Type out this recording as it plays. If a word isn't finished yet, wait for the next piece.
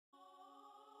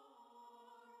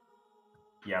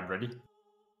Yeah, I'm ready.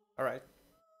 Alright.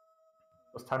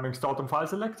 Does timing start on file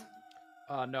select?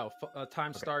 No.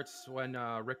 Time starts when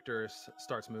Richter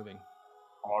starts moving.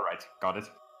 Alright, got it.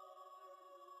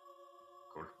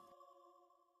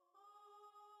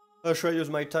 Cool. Should I use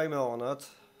my timer or not?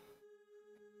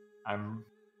 I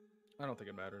don't think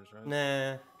it matters, right?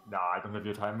 Nah. Nah, I don't have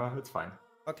your timer. It's fine.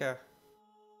 Okay.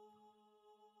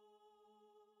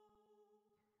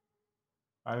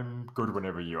 I'm good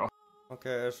whenever you are.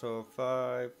 Okay, so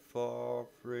 5, 4,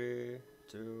 3,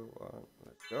 2, 1.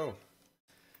 Let's go.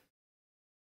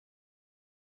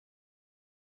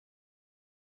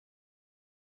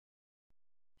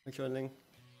 Thank you, Ling.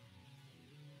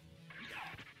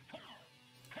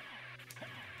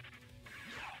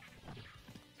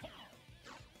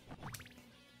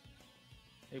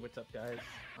 Hey, what's up, guys?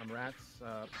 I'm Rats.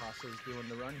 Pasta's doing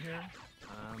the run here.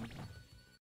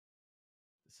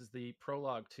 This is the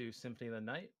prologue to Symphony of the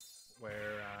Night,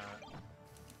 where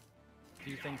a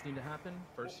few things need to happen.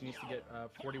 First, he needs to get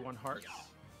 41 hearts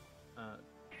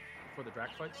before the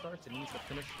Drac fight starts, and he needs to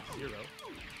finish 0.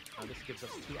 This gives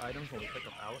us 2 items when we pick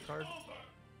up Alucard.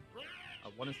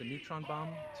 One is the Neutron Bomb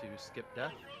to skip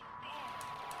death,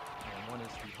 and one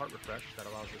is the Heart Refresh that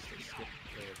allows us to skip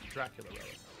the Dracula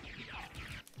relic.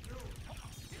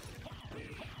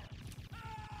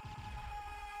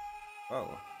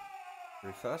 Oh.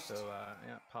 Pretty fast. So,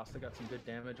 yeah, Pasta got some good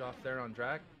damage off there on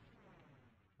Drac.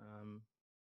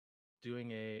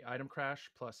 Doing a item crash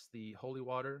plus the Holy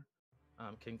Water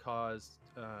can cause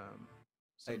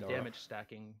some damage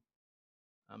stacking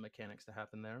mechanics to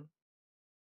happen there.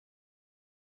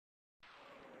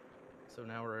 So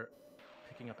now we're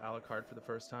picking up Alucard for the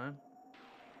first time.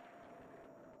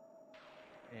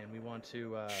 And we want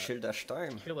to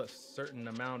kill a certain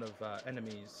amount of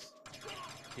enemies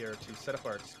here to set up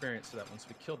our experience so that once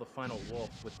we kill the final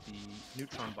wolf with the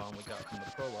neutron bomb we got from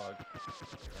the prologue,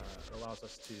 it allows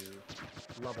us to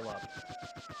level up,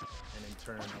 and in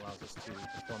turn allows us to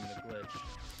perform the glitch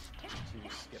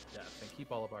to skip death and keep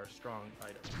all of our strong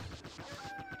items.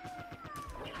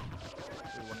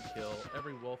 We want to kill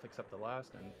every wolf except the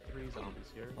last and 3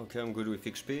 zombies here. Okay, I'm good with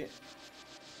XP.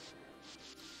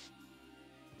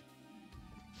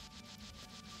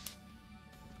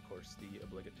 Of course, the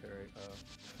obligatory,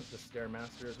 the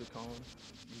Stairmaster as we call him,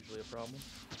 usually a problem.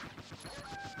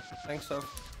 Thanks, so.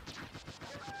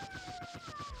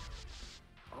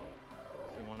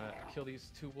 We want to kill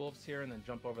these 2 wolves here and then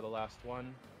jump over the last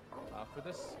one. For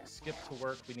this skip to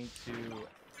work, we need to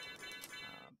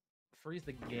freeze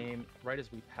the game right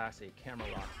as we pass a camera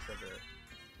lock trigger,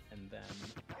 and then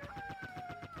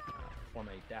perform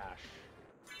a dash.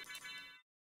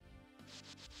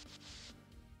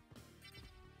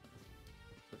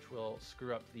 Which will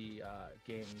screw up the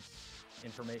game's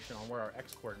information on where our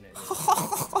X coordinate is. And,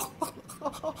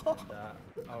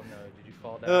 oh no, did you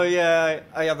fall down? Oh yeah,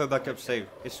 I have a backup save.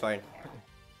 It's fine.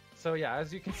 So yeah,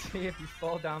 as you can see, if you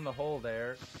fall down the hole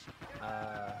there...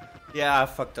 yeah, I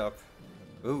fucked up.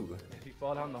 Ooh. If you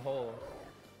fall down the hole,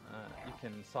 you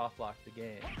can soft lock the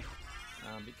game.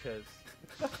 Because...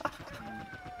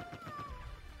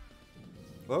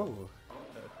 Whoa.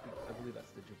 I believe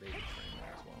that's the Jabate train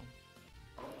there as well.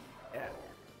 Yeah.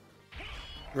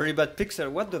 Very bad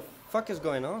pixel. What the fuck is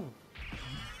going on?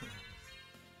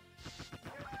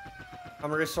 I'm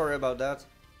really sorry about that.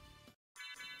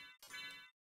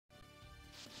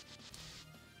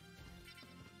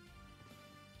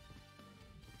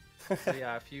 So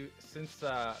yeah, since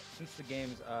the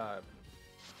game's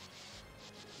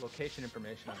location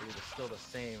information, I believe, is still the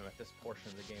same at this portion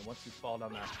of the game. Once you fall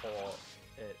down that hole,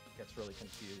 it gets really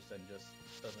confused and just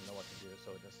doesn't know what to do,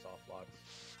 so it just soft locks.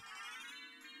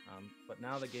 But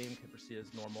now the game can proceed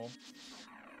as normal.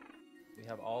 We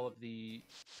have all of the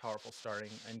powerful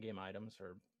starting endgame items,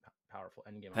 or powerful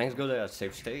endgame items. Thanks God I had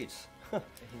save states. Yeah,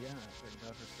 thank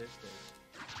God for save states.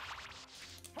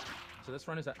 So this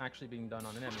run is actually being done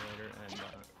on an emulator, and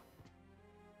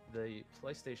the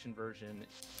PlayStation version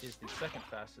is the second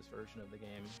fastest version of the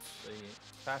game, the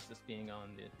fastest being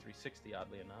on the 360,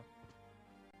 oddly enough.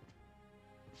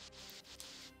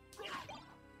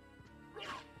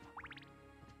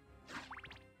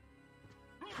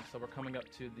 So we're coming up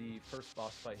to the first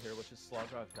boss fight here, which is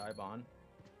Slogroth Gaibon.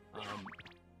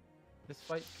 This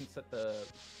fight can set the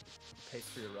pace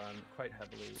for your run quite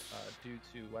heavily due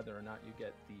to whether or not you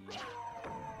get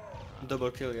the...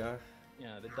 double kill, yeah.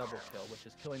 Yeah, the double kill, which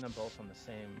is killing them both on the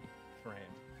same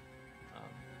frame.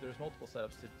 There's multiple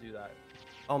setups to do that.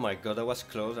 Oh my god, that was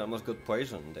close. I almost got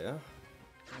poisoned there.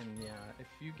 And yeah, if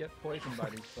you get poisoned by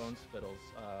these bone spittles,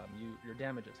 your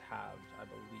damage is halved, I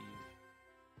believe.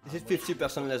 Is it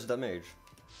 50% less damage?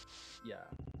 Yeah.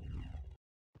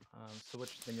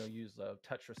 Then you'll use the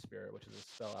Tetra Spirit, which is a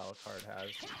spell Alucard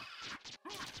has.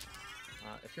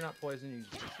 If you're not poisoned, you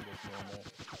just proceed as normal.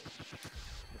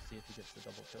 We'll see if he gets the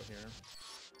double kill here.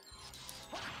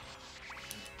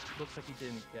 And looks like he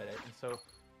didn't get it, and so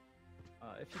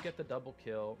if you get the double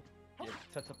kill, it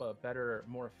sets up a better,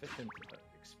 more efficient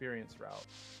experience route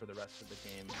for the rest of the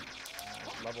game.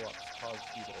 Level ups cause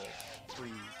you to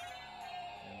freeze,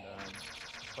 and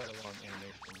quite a long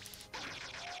animation.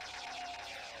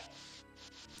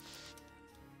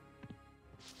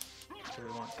 So we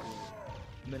want to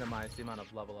minimize the amount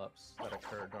of level ups that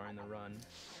occur during the run,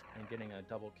 and getting a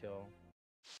double kill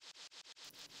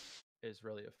is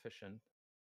really efficient.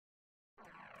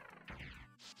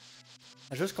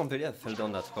 I just completely fell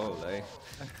down that hole, eh?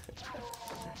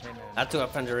 Hey man, Had to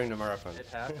happen during the marathon. it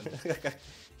happens.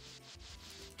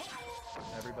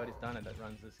 Everybody's done it that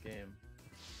runs this game.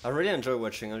 I really enjoy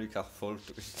watching Alucard fall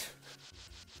to it.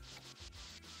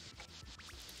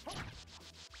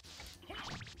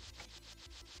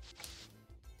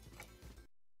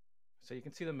 So you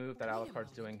can see the move that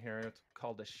Alucard's doing here. It's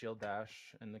called a shield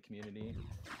dash in the community,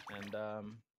 and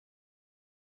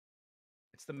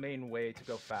it's the main way to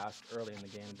go fast early in the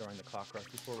game during the clock rush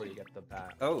before we get the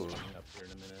bat. Oh. Coming up here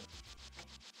in a minute.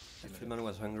 If the man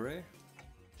was hungry.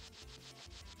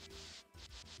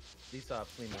 These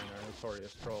Fleamen are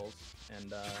notorious trolls,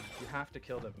 and you have to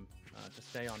kill them to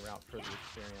stay en route for the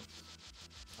experience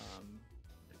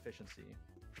efficiency.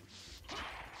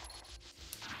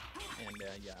 And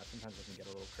yeah, sometimes it can get a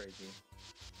little crazy.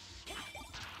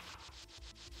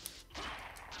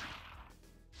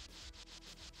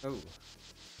 Oh.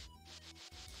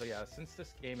 So yeah, since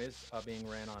this game is being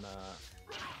ran on a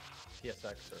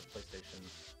PSX or PlayStation,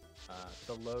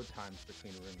 the load times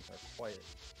between rooms are quite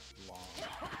long.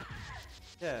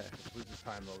 Yeah. It loses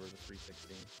time over the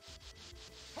 360.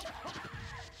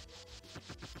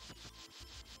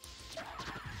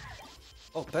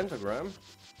 Oh, pentagram.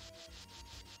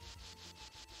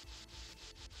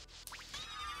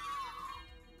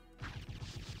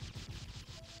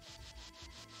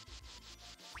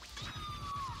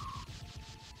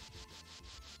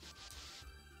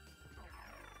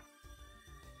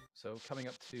 So coming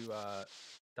up to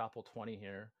Doppel 20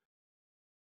 here.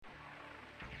 A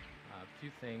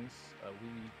few things. We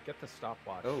get the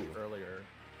stopwatch earlier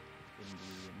in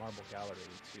the Marble Gallery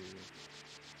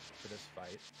for this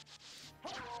fight.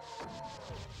 It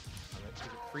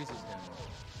freezes him.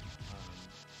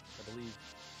 I believe.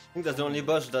 I think that's the only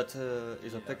boss that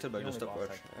is affected by the only boss stopwatch.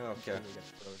 that Oh, okay. completely gets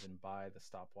frozen by the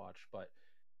stopwatch, but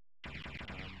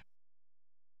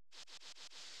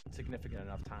significant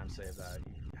enough time save that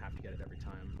you have to get it every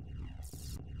time.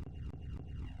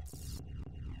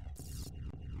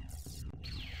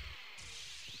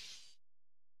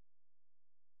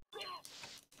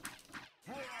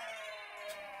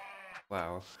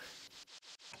 Wow.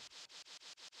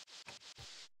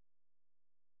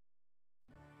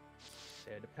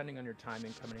 Yeah, depending on your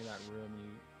timing coming in that room,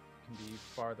 you can be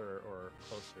farther or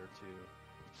closer to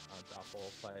Doppel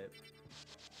fight,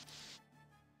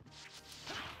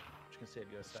 which can save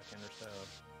you a second or so.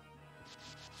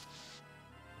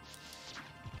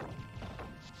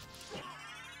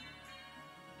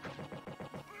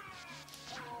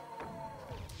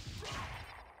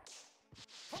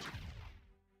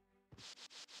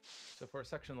 So for a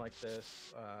section like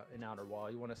this, in Outer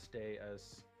Wall, you want to stay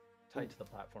as tight to the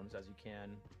platforms as you can.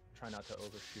 Try not to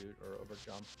overshoot or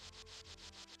overjump.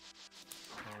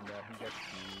 And he gets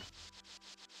the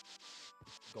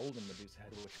golden Medusa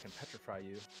head, which can petrify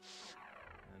you.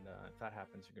 And if that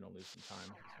happens, you're going to lose some time.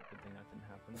 It's a good thing that didn't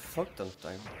happen. Fuck that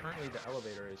time. Currently, the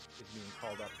elevator is being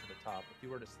called up to the top. If you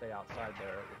were to stay outside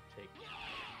there, it would take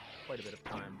quite a bit of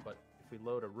time. But if we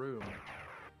load a room and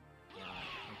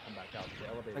come back out, the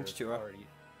elevator Thanks, is already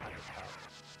at the top.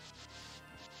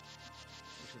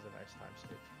 Which is a nice time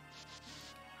save.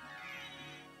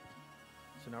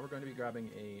 So now we're going to be grabbing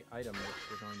a item which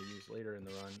we're going to use later in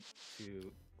the run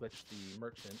to glitch the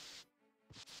merchant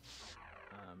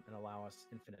and allow us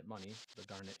infinite money. The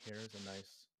garnet here is a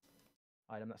nice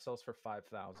item that sells for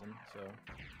 5,000, so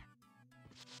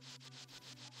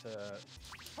it's a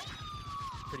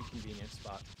pretty convenient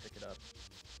spot to pick it up.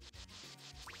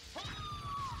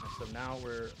 And so now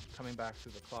we're coming back to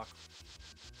the clock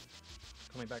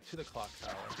tower,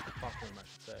 the clock room I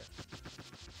should say.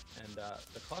 And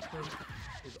the clock room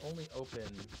is only open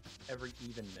every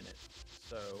even minute.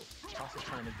 So also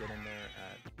trying to get in there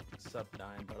at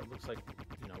sub-9, but it looks like,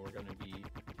 you know, we're going to be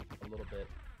a little bit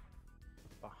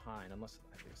behind, unless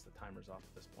I guess the timer's off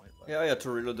at this point. But Yeah, I had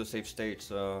to reload the save state,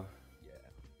 so... yeah.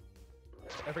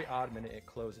 Every odd minute it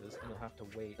closes, and you'll have to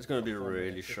wait. It's gonna be 4 really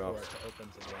minutes before short. it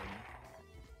opens again.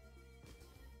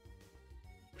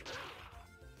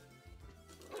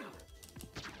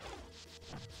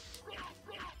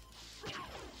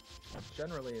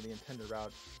 Generally, the intended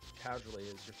route casually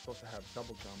is you're supposed to have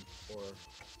double jump or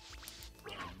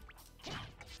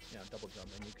double jump,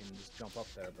 and you can just jump up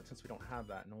there. But since we don't have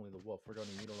that and only the wolf, we're going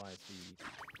to utilize the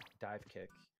dive kick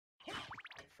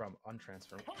from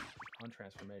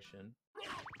untransformation.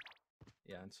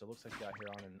 Yeah, and so it looks like we got here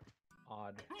on an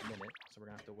odd minute, so we're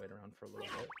gonna have to wait around for a little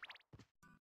bit.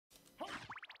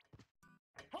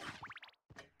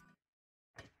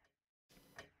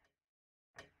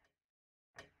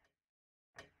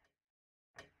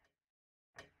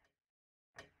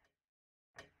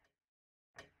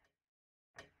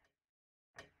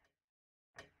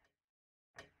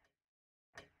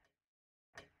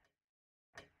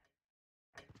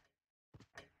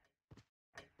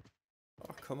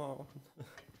 Oh, come on.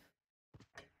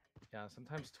 Yeah,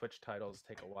 sometimes Twitch titles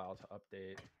take a while to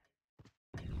update.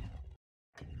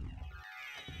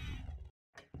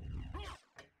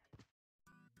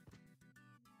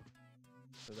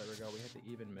 So there we go, we hit the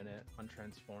even minute,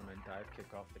 untransform and dive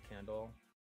kick off the candle.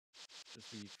 Just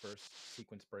the first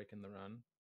sequence break in the run.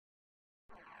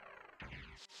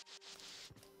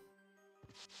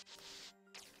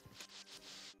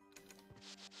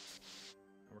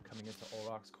 And we're coming into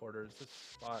Olrock's quarters. This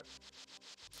spot,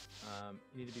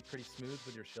 you need to be pretty smooth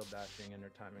with your shield dashing and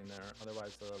your timing there,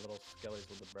 otherwise the little skellies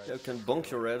will break. You can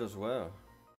bonk your head as well.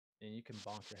 And you can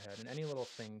bonk your head, and any little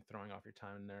thing throwing off your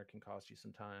time in there can cost you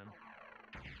some time.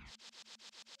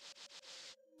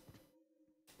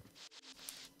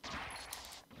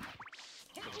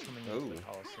 So we're coming into the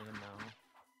Coliseum now.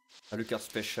 Alucard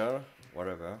special,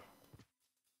 whatever.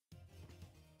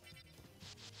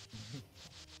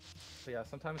 So yeah,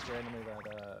 sometimes randomly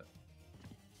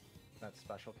that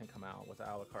special can come out with the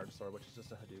Alucard sword, which is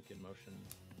just a Hadouken motion.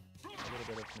 A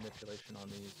little bit of manipulation on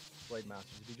these Blade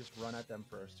Masters. If you just run at them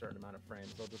for a certain amount of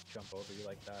frames, they'll just jump over you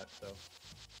like that. So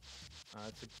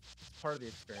it's part of the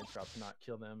experience route to not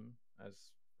kill them, as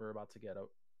we're about to get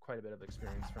quite a bit of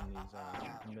experience from these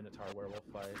Minotaur werewolf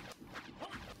fight.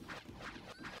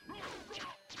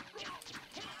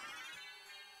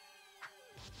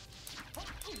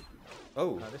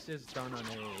 Oh. This is done on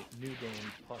a new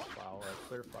game plus file or a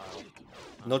clear file.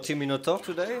 No Team Minotaur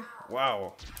today?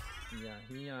 Wow. Yeah,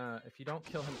 he if you don't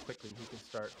kill him quickly, he can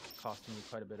start costing you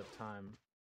quite a bit of time.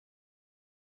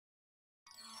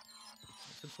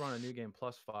 Since we're on a new game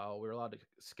plus file, we're allowed to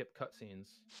skip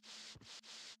cutscenes,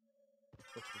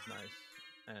 which is nice.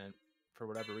 And for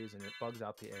whatever reason, it bugs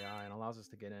out the AI and allows us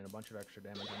to get in a bunch of extra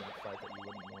damage in that fight that you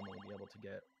wouldn't normally be able to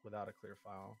get without a clear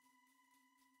file.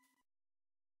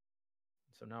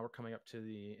 So now we're coming up to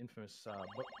the infamous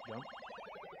book jump.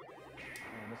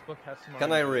 And this book has some...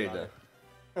 Can I read it?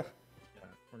 Yeah,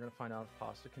 we're going to find out if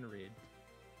Pasta can read.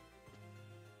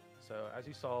 So as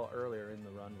you saw earlier in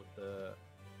the run with the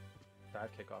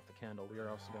dive kick off the candle, we are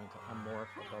also going to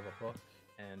unmorph above a book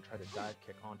and try to dive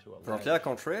kick onto a ledge. Apparently I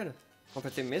can't read.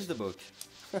 Completely missed the book.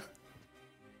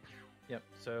 Yep,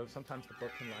 so sometimes the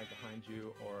book can lag behind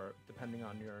you, or depending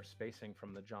on your spacing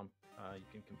from the jump, you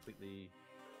can completely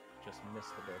just miss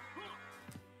the book.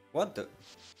 What the?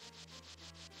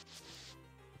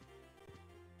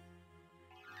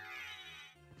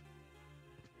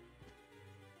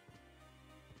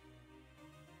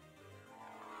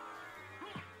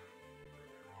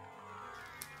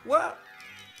 What?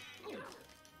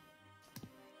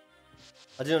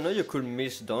 I didn't know you could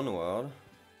miss downward.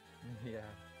 Yeah.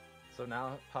 So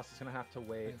now Pasta's gonna have to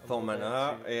wait a For little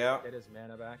mana, bit to yeah. get his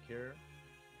mana back here.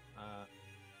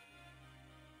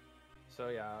 So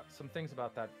yeah, some things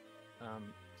about that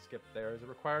skip there is it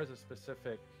requires a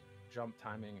specific jump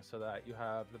timing so that you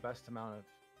have the best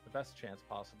chance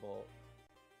possible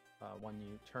when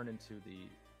you turn into the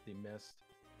mist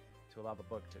to allow the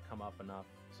book to come up enough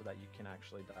so that you can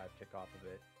actually dive kick off of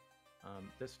it.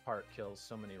 This part kills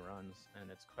so many runs,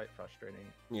 and it's quite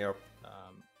frustrating. Yep.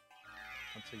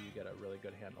 Until you get a really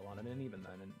good handle on it, and even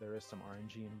then, there is some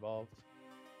RNG involved.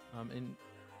 And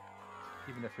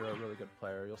even if you're a really good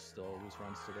player, you'll still lose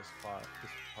runs to this part.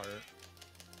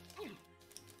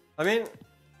 I mean,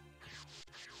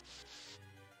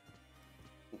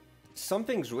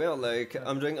 something's weird. Like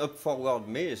I'm doing up forward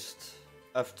mist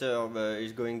after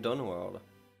he's going downward.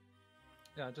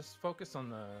 Yeah, just focus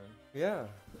on the. Yeah.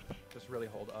 Just really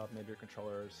hold up. Maybe your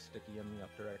controller is sticky in the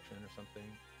up direction or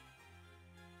something.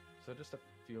 So just a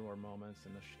few more moments,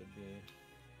 and this should be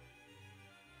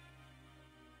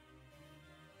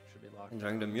locked.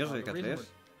 Enjoying the music at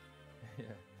least.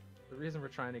 Yeah. The reason we're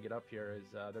trying to get up here is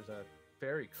there's a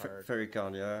fairy card, Fairy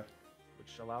card, yeah.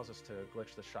 which allows us to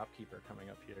glitch the shopkeeper coming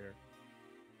up here.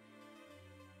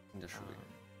 That should be.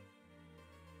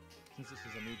 Since this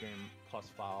is a new game plus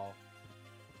file,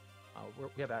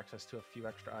 we have access to a few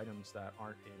extra items that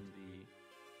aren't in the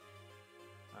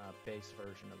base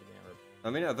version of the game. I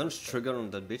mean, I haven't struggled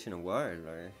on that bit in a while.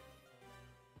 Like.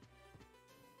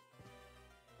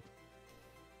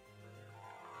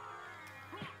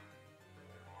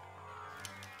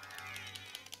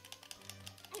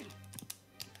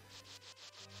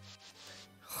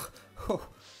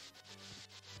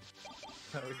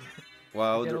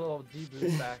 Wow, we get a little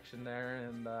deboost action there,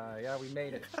 and yeah, we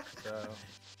made it. So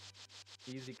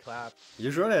easy clap.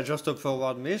 Usually I just up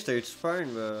forward missed, it's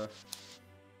fine, but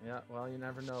yeah, well, you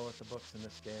never know with the books in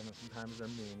this game, and sometimes they're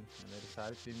mean, and they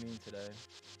decided to be mean today.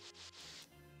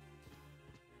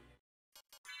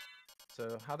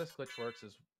 So how this glitch works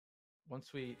is,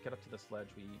 once we get up to this ledge,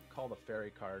 we call the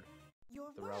fairy card,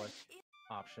 the relic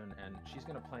option, and she's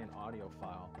going to play an audio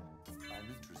file,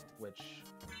 which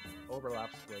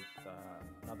overlaps with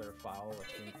another file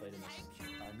that's being played in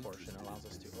this portion. It allows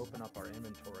us to open up our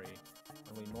inventory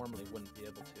when we normally wouldn't be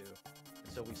able to.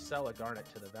 And so we sell a garnet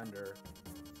to the vendor,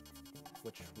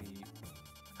 which we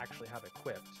actually have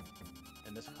equipped,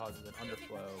 and this causes an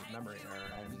underflow memory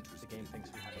error, and the game thinks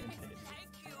we have infinity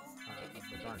of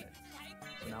the garnet.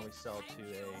 So now we sell to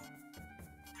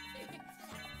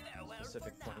a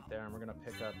specific point there, and we're going to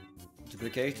pick up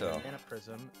duplicator, a mana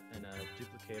prism, and a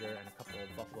duplicator, and a couple of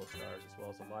buffalo stars, as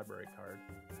well as a library card,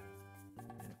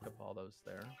 and equip all those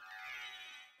there.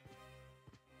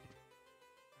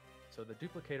 So the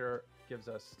duplicator gives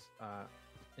us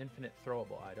infinite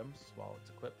throwable items while it's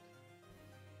equipped,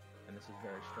 and this is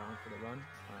very strong for the run.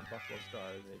 Buffalo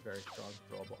Star is a very strong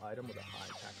throwable item with a high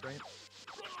attack rate.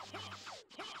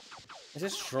 Is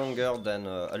it stronger than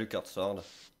Alucard sword?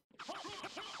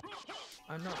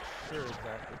 I'm not sure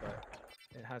exactly, but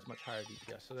it has much higher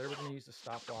DPS. So there we're going to use the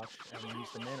stopwatch and use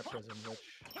the mana prism, which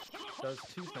does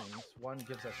two things. One,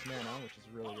 gives us mana, which is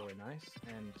really, really nice,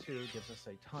 and two, gives us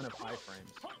a ton of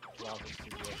iframes, which allows us to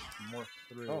just morph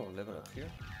through level up here.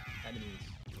 Enemies.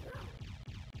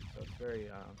 So it's a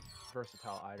very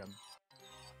versatile item.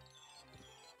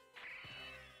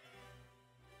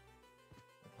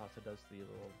 Impasta does the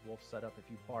little wolf setup.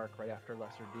 If you bark right after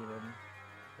Lesser Demon,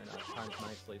 and times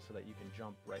nicely so that you can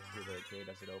jump right through the gate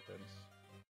as it opens.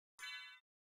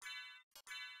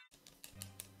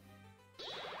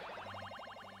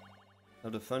 Now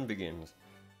the fun begins.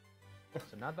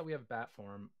 So now that we have bat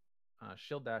form,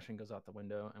 shield dashing goes out the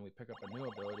window, and we pick up a new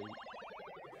ability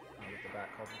with the bat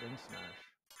called Wing Smash,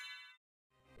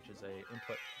 which is a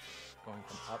input going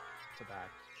from up to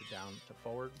back to down to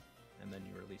forward, and then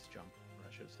you release jump. Or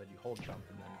I should have said you hold jump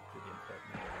and then do the input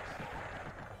and then release.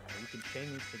 And you can chain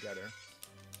these together.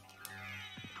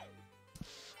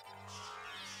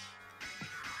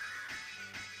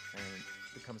 And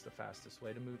it becomes the fastest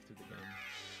way to move through the game.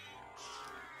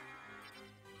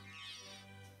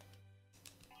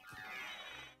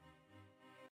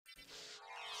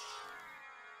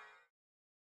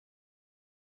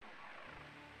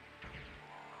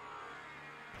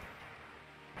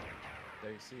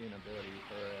 There you see an ability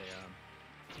for a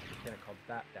mechanic called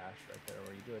Bat Dash right there,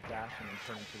 where you do a dash and then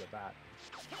turn into the bat.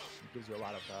 It gives you a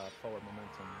lot of forward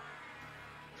momentum.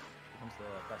 It becomes the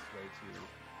best way to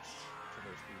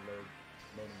traverse the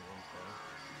loading rooms there.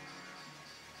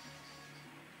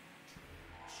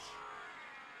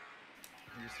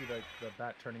 And you see the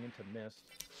bat turning into mist,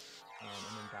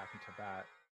 and then back into bat.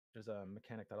 There's a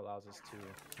mechanic that allows us to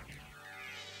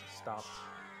stop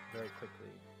very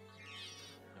quickly,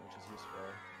 which is useful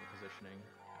for positioning.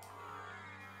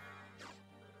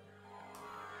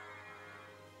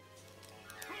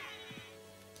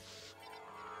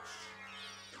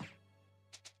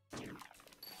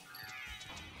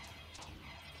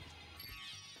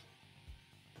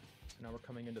 So now we're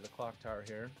coming into the clock tower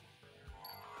here.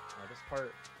 This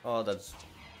part... Oh,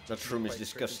 that room is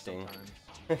disgusting.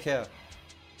 Yeah.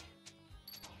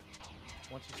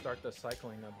 Once you start the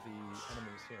cycling of the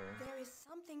enemies here, there is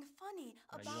something funny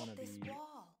about this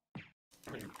wall.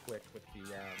 Pretty quick with the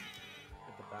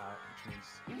bat, which means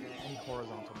any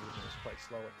horizontal movement is quite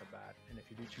slow with the bat, and if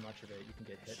you do too much of it, you can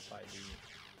get hit by the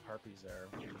harpies there,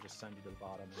 which will just send you to the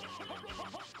bottom and you're going to be in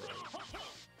some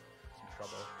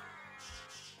trouble.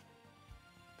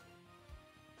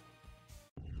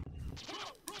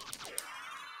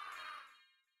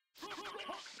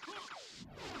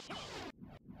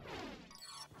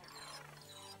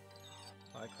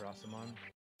 Hi, Karasamon.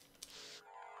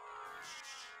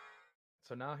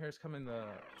 So now here's coming the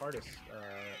hardest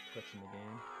glitch in the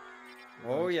game.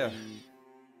 Oh yeah.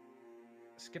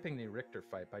 skipping the Richter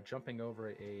fight by jumping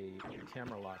over a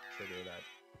camera lock trigger that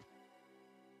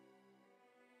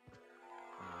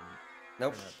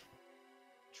Nope. kind of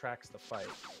tracks the fight,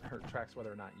 or tracks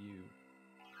whether or not you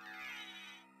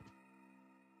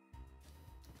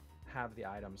have the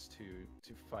items to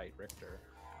fight Richter.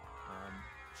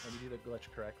 When you do the glitch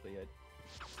correctly, it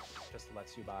just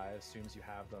lets you by, assumes you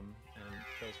have them, and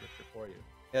kills Richter for you.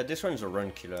 Yeah, this one's a run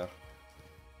killer.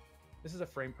 This is a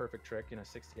frame-perfect trick in a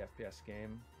 60 FPS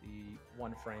game. The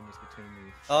one frame is between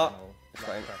the Oh, final it's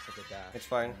left fine. press of the dash It's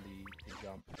fine. and the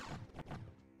jump.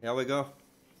 Here we go.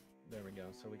 There we go.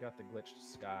 So we got the glitched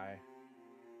sky.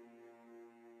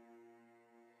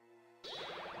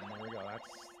 And there we go.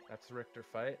 That's the Richter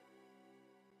fight.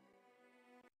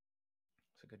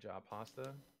 So good job, Pasta.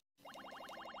 So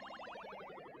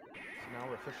now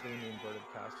we're officially in the inverted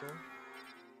castle.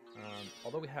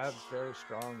 Although we have very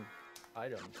strong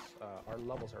items, our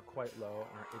levels are quite low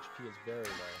and our HP is very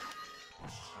low.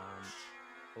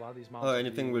 A lot of these mobs. Oh,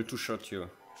 anything will two-shot you. Yeah,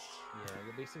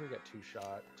 you'll basically get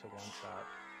 2-shot to 1-shot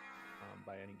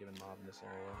by any given mob in this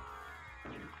area.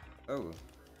 Oh.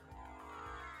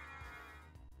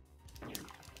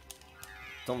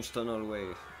 Tombstone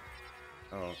away.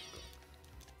 Oh.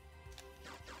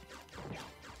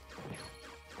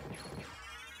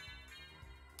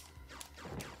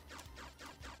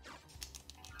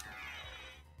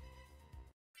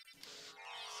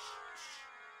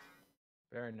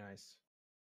 Very nice.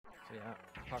 So yeah,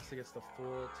 Pasta gets the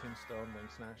full Tombstone Wing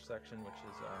Smash section, which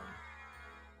is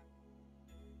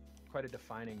quite a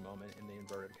defining moment in the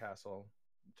inverted castle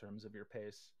in terms of your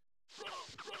pace.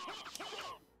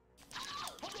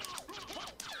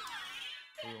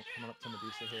 Coming up to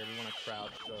Medusa here, we want to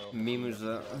crouch, so...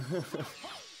 Mimosa. That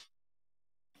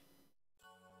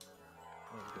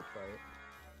was a good fight.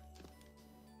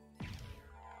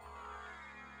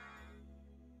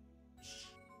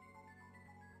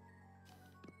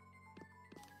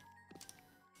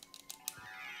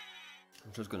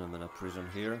 I'm just gonna mana prison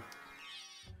here.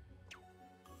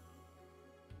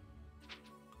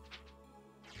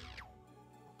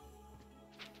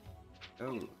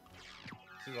 Oh.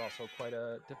 This is also quite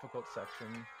a difficult section.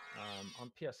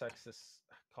 On PSX, this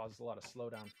causes a lot of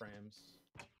slowdown frames.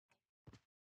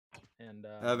 And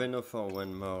I have enough for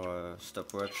one more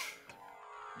stopwatch.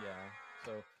 yeah,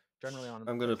 so generally on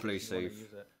I'm gonna PlayStation, play you wanna safe.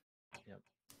 use it. Yep.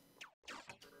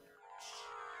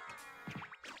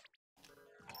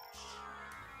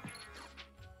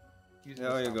 Using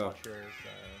There the you go. stopwatch here is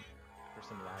for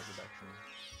some lag reduction.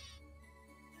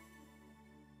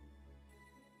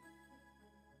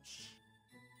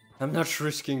 I'm not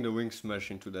risking the wing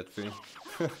smash into that thing.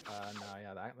 No,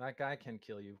 yeah, that guy can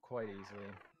kill you quite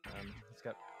easily. He's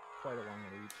got quite a long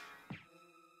reach.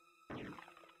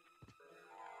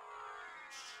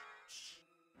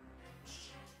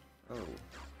 Oh.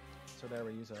 So there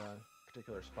we use a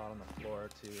particular spot on the floor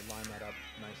to line that up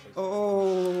nicely.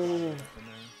 Oh.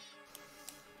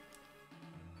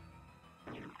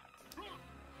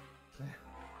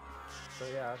 So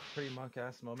yeah, pretty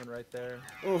monk-ass moment right there.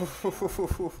 Oh.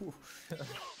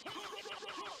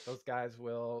 Those guys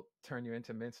will turn you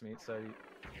into mincemeat, so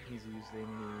he's using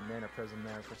the mana prism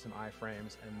there for some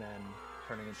iframes, and then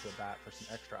turning into a bat for some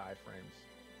extra iframes.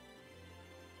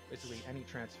 Basically, any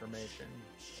transformation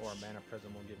or mana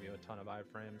prism will give you a ton of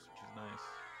iframes, which is nice.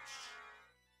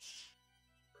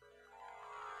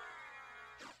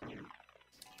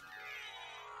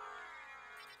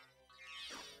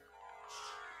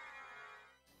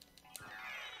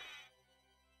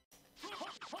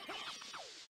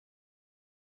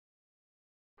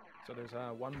 So there's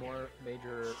one more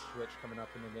major glitch coming up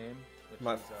in the game. Which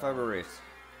My is, favorite.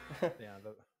 yeah,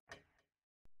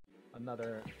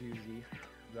 another doozy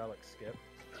relic skip.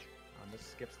 This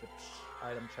skips the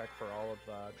item check for all of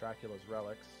Dracula's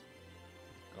relics.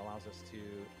 It allows us to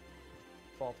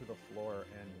fall through the floor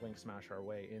and wing smash our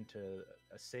way into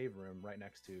a save room right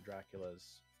next to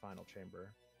Dracula's final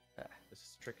chamber.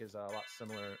 This trick is a lot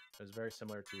similar. It's very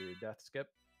similar to Death Skip.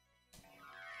 I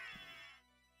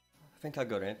think I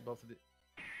got it. Both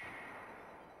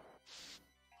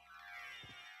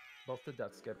the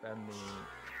Death Skip and the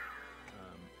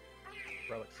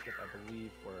Relic Skip, I believe,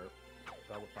 were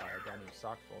developed by a guy named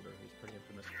Sockfolder, who's pretty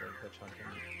infamous for pitch hunting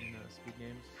in speed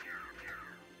games.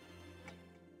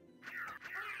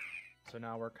 So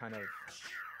now we're kind of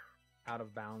out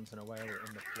of bounds in a way. We're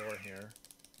in the floor here.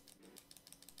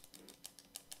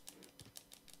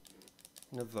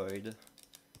 In a void.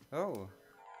 Oh.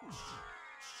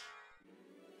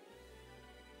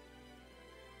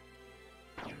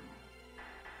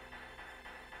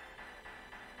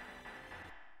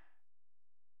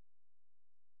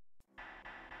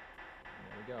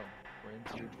 There We're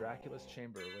into Dracula's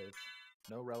chamber with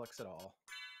no relics at all.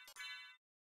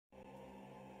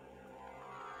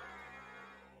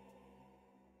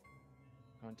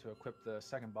 Going to equip the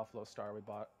second Buffalo Star we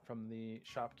bought from the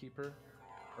shopkeeper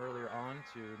earlier on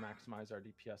to maximize our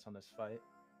DPS on this fight,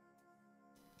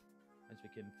 as we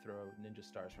can throw ninja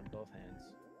stars from both hands.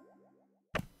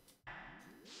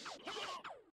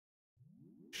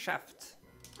 Shaft.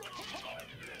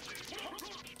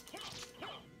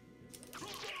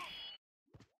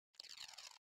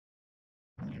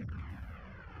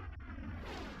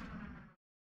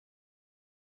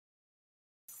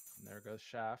 And there goes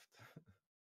Shaft.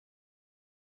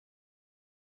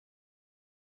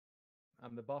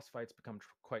 The boss fights become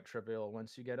quite trivial.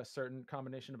 Once you get a certain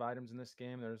combination of items in this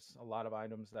game, there's a lot of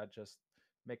items that just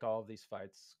make all of these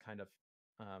fights kind of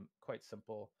quite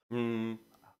simple.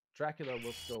 Dracula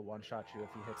will still one-shot you if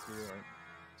he hits you, or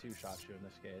two-shot you in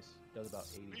this case. He does about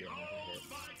 80 damage a hit.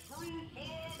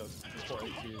 So it's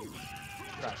important to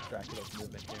track Dracula's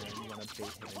movement here, and you want to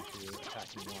bait him into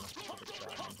attacking you on a specific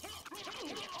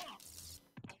side.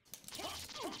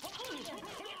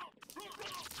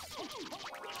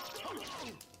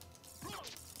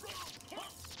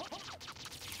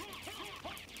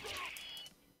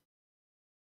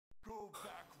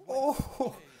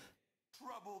 Oh!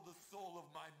 Trouble the soul of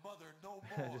my mother no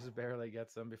more. Just barely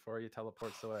gets him before he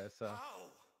teleports away, so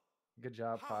good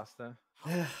job, Pasta.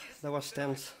 That was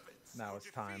tense. Now it's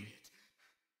time.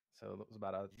 So it was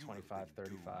about a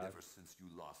 25-35. Ever since you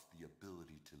lost the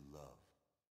ability to love.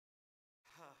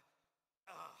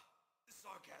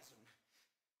 Sarcasm.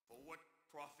 For what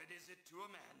profit is it to a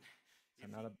man? So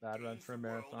not a bad run for a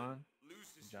marathon.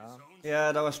 Good job.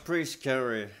 Yeah, that was pretty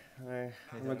scary.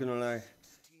 I'm not gonna lie.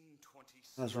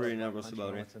 I was really nervous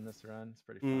about it. What's in this run? It's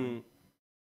pretty fun.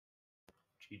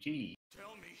 GG.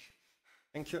 Tell me.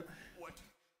 Thank you.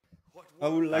 What I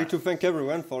would like to thank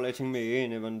everyone for letting me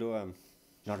in, even though I'm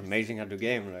not amazing at the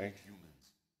game. Like,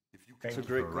 Thank a you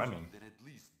great for running.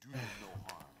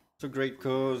 it's a great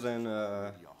cause, and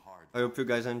I hope you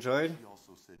guys enjoyed.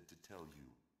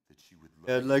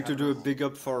 I'd like to do a big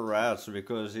up for Rats,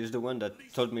 because he's the one that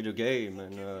taught me the game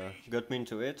and got me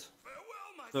into it.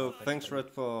 So thanks, Rat,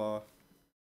 for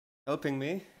helping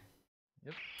me.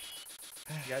 Yep.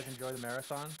 You guys enjoy the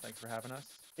marathon. Thanks for having us.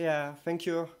 Yeah, thank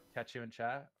you. Catch you in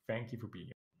chat. Thank you for being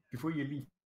here. Before you leave,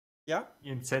 Yeah? the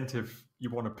incentive you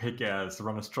want to pick as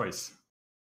runner's choice.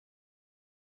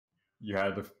 You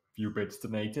had a few bits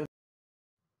donated.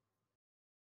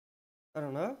 I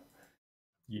don't know.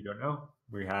 You don't know.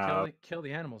 We have Kill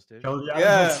the animals, dude. kill the Yeah,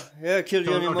 animals. yeah, kill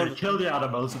the animals. Okay, kill the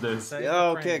animals. It is. Save Yeah, the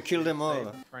okay, frames, kill dude. them all. Save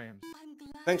the frames. I'm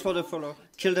glad. Thanks for the follow.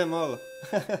 Kill them all.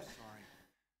 Sorry.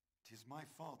 Tis my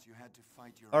fault you had to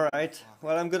fight your Alright,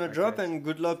 well, I'm gonna drop, Okay. and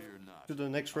good luck Fear not. to the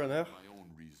next runner. My own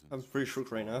reasons. I'm pretty shook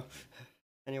right now.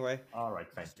 Anyway, All right,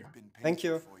 thank you. Been Thank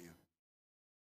you. painful for